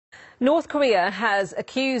North Korea has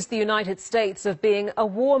accused the United States of being a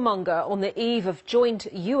warmonger on the eve of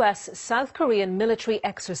joint US-South Korean military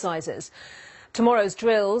exercises. Tomorrow's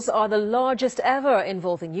drills are the largest ever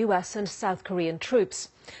involving US and South Korean troops.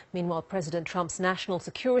 Meanwhile, President Trump's national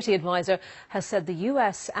security advisor has said the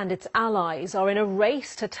US and its allies are in a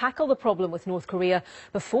race to tackle the problem with North Korea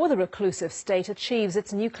before the reclusive state achieves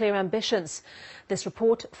its nuclear ambitions. This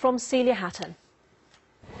report from Celia Hatton.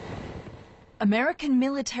 American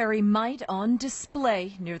military might on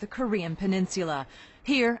display near the Korean peninsula.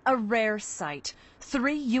 Here, a rare sight.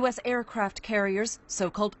 3 U.S. aircraft carriers,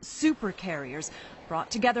 so-called super carriers,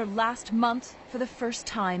 brought together last month for the first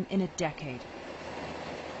time in a decade.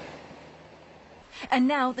 And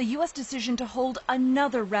now the U.S. decision to hold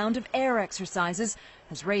another round of air exercises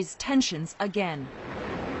has raised tensions again.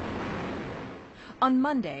 On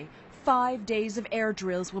Monday, 5 days of air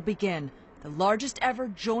drills will begin. The largest ever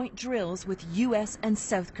joint drills with U.S. and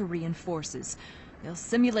South Korean forces. They'll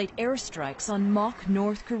simulate airstrikes on mock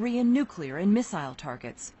North Korean nuclear and missile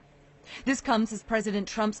targets. This comes as President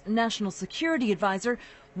Trump's national security advisor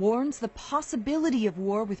warns the possibility of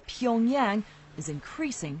war with Pyongyang is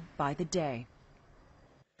increasing by the day.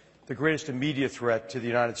 The greatest immediate threat to the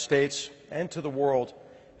United States and to the world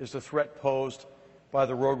is the threat posed by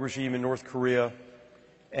the rogue regime in North Korea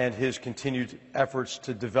and his continued efforts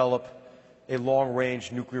to develop a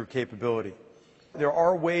long-range nuclear capability. There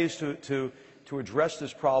are ways to address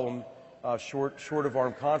this problem short of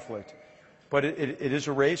armed conflict, but it is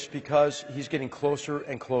a race because he's getting closer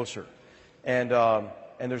and closer, and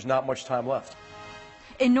there's not much time left.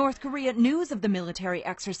 In North Korea, news of the military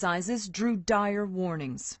exercises drew dire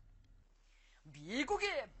warnings.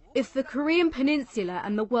 If the Korean peninsula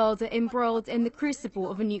and the world are embroiled in the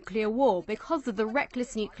crucible of a nuclear war because of the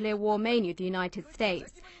reckless nuclear war mania of the United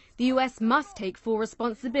States, the US must take full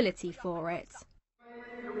responsibility for it.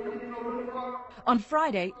 On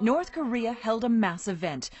Friday, North Korea held a mass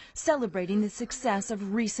event celebrating the success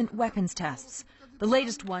of recent weapons tests. The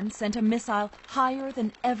latest one sent a missile higher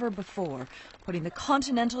than ever before, putting the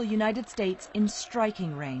continental United States in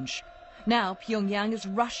striking range. Now, Pyongyang is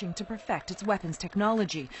rushing to perfect its weapons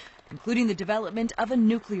technology, including the development of a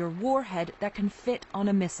nuclear warhead that can fit on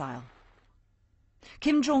a missile.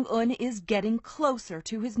 Kim Jong-un is getting closer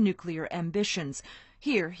to his nuclear ambitions.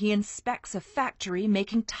 Here, he inspects a factory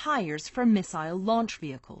making tires for missile launch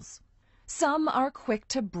vehicles. Some are quick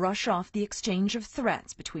to brush off the exchange of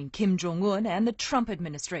threats between Kim Jong-un and the Trump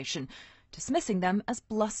administration, dismissing them as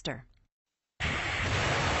bluster.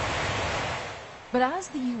 But as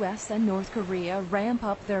the U.S. and North Korea ramp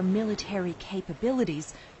up their military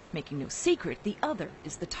capabilities, making no secret the other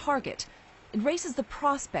is the target, it raises the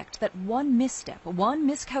prospect that one misstep, one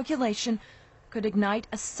miscalculation, could ignite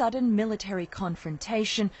a sudden military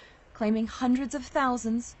confrontation, claiming hundreds of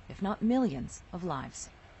thousands, if not millions, of lives.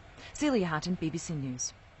 Celia Hatton, BBC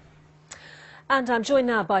News. And I'm joined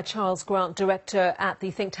now by Charles Grant, director at the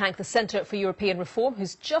think tank, the Centre for European Reform,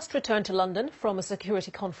 who's just returned to London from a security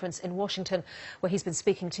conference in Washington, where he's been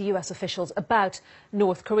speaking to US officials about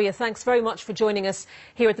North Korea. Thanks very much for joining us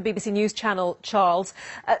here at the BBC News Channel, Charles.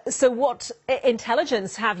 So what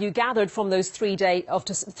intelligence have you gathered from those 3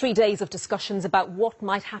 days of discussions about what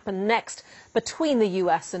might happen next between the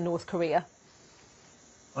US and North Korea?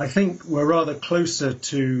 I think we're rather closer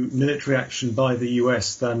to military action by the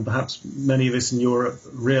US than perhaps many of us in Europe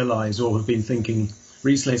realise or have been thinking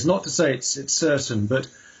recently. It's not to say it's certain, but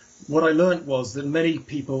what I learnt was that many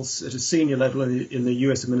people at a senior level in the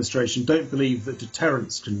US administration don't believe that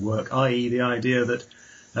deterrence can work, i.e. the idea that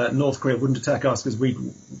North Korea wouldn't attack us because we'd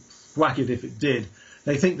whack it if it did.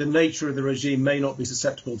 They think the nature of the regime may not be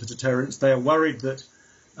susceptible to deterrence. They are worried that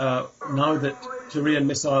now that Korean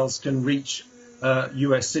missiles can reach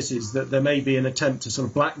US cities, that there may be an attempt to sort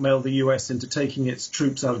of blackmail the US into taking its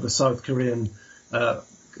troops out of the South Korea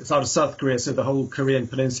so the whole Korean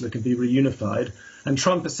peninsula can be reunified. And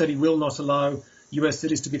Trump has said he will not allow US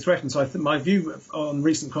cities to be threatened. So I think my view on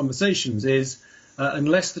recent conversations is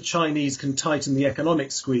unless the Chinese can tighten the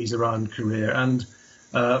economic squeeze around Korea and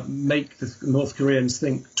make the North Koreans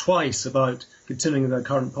think twice about continuing their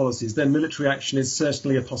current policies, then military action is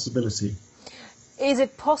certainly a possibility. Is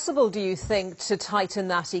it possible, do you think, to tighten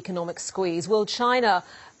that economic squeeze? Will China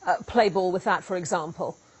play ball with that, for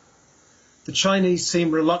example? The Chinese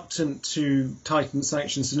seem reluctant to tighten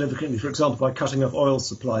sanctions significantly, for example, by cutting off oil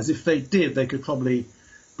supplies. If they did, they could probably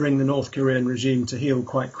bring the North Korean regime to heel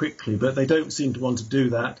quite quickly, but they don't seem to want to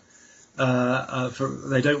do that.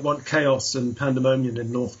 They don't want chaos and pandemonium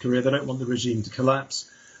in North Korea. They don't want the regime to collapse.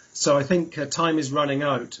 So I think time is running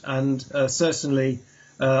out, and certainly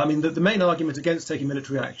the main argument against taking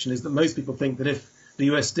military action is that most people think that if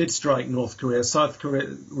the US did strike North Korea, South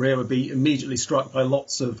Korea would be immediately struck by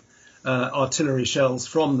lots of artillery shells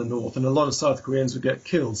from the north, and a lot of South Koreans would get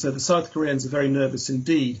killed. So the South Koreans are very nervous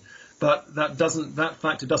indeed, but that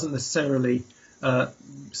factor doesn't necessarily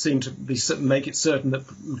seem to make it certain that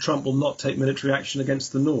Trump will not take military action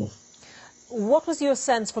against the north. What was your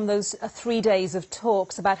sense from those 3 days of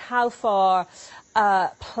talks about how far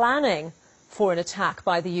planning for an attack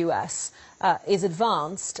by the US is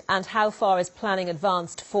advanced, and how far is planning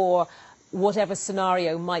advanced for whatever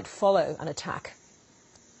scenario might follow an attack?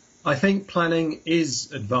 I think planning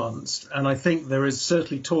is advanced, and I think there is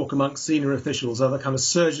certainly talk amongst senior officials of a kind of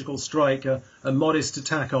surgical strike, a modest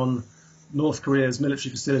attack on North Korea's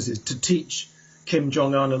military facilities to teach Kim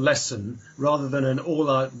Jong-un a lesson rather than an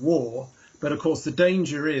all-out war. But of course the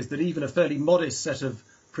danger is that even a fairly modest set of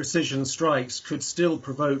precision strikes could still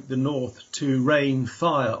provoke the North to rain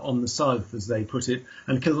fire on the South, as they put it,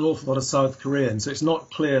 and kill an awful lot of South Koreans. So it's not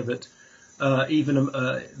clear that even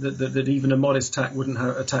a modest attack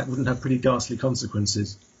wouldn't have pretty ghastly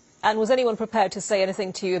consequences. And was anyone prepared to say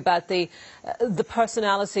anything to you about the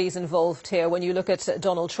personalities involved here when you look at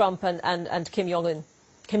Donald Trump and Kim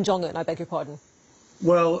Jong-un, I beg your pardon?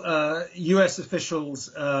 Well, US officials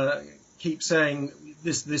keep saying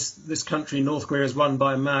this country, North Korea, is run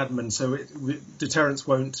by a madman, so deterrence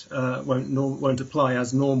won't apply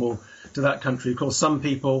as normal to that country. Of course, some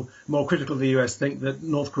people more critical of the US think that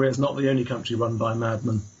North Korea is not the only country run by a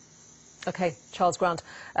madman. OK, Charles Grant,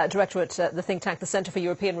 Director at the think tank, the Centre for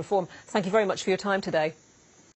European Reform, thank you very much for your time today.